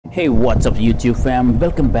Hey, what's up YouTube fam,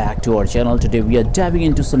 welcome back to our channel. Today we are diving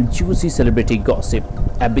into some juicy celebrity gossip.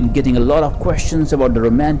 I've been getting a lot of questions about the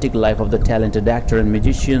romantic life of the talented actor and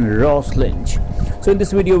musician Ross Lynch. So in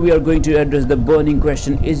this video we are going to address the burning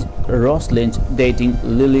question: is Ross Lynch dating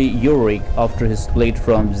Urick after his split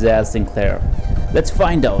from Sinclair? Let's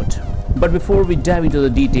find out. But before we dive into the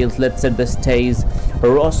details, let's set the stage.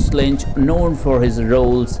 Ross Lynch, known for his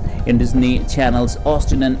roles in Disney Channel's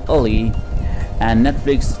Austin and Ally and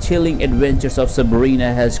Netflix's chilling adventures of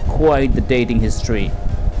Sabrina, has quite the dating history.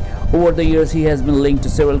 Over the years, he has been linked to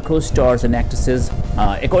several co-stars and actresses.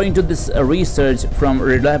 According to this research from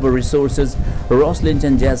reliable resources, Ross Lynch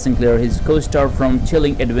and Jaz Sinclair, his co-star from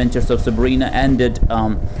Chilling Adventures of Sabrina, ended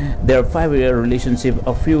their 5-year relationship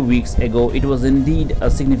a few weeks ago. It was indeed a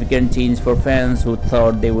significant change for fans who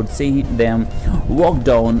thought they would see them walk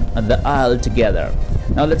down the aisle together.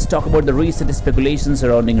 Now let's talk about the recent speculation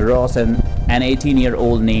surrounding Ross and an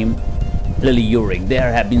 18-year-old named Urick.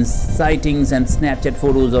 There have been sightings and Snapchat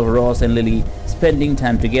photos of Ross and Lily spending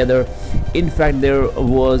time together. In fact, there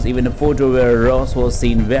was even a photo where Ross was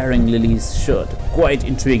seen wearing Lily's shirt. Quite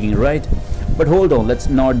intriguing, right? But hold on, let's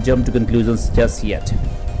not jump to conclusions just yet.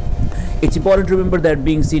 It's important to remember that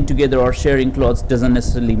being seen together or sharing clothes doesn't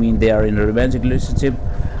necessarily mean they are in a romantic relationship.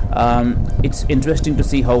 It's interesting to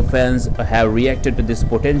see how fans have reacted to this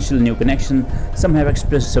potential new connection. Some have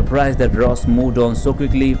expressed surprise that Ross moved on so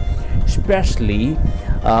quickly, especially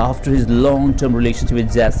after his long-term relationship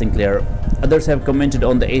with Jaz Sinclair. Others have commented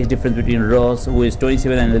on the age difference between Ross, who is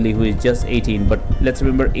 27, and Lily, who is just 18. But let's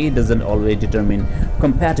remember, age doesn't always determine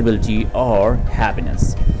compatibility or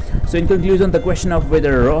happiness. So in conclusion, the question of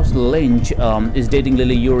whether Ross Lynch is dating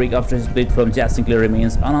Urick after his split from Jaz Sinclair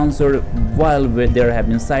remains unanswered. While there have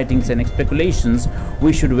been sightings and speculations,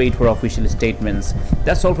 we should wait for official statements.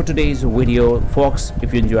 That's all for today's video, folks.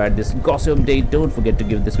 If you enjoyed this gossip update, don't forget to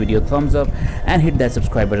give this video a thumbs up and hit that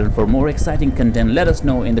subscribe button for more exciting content. Let us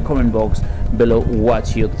know in the comment box below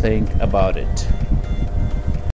what you think about it.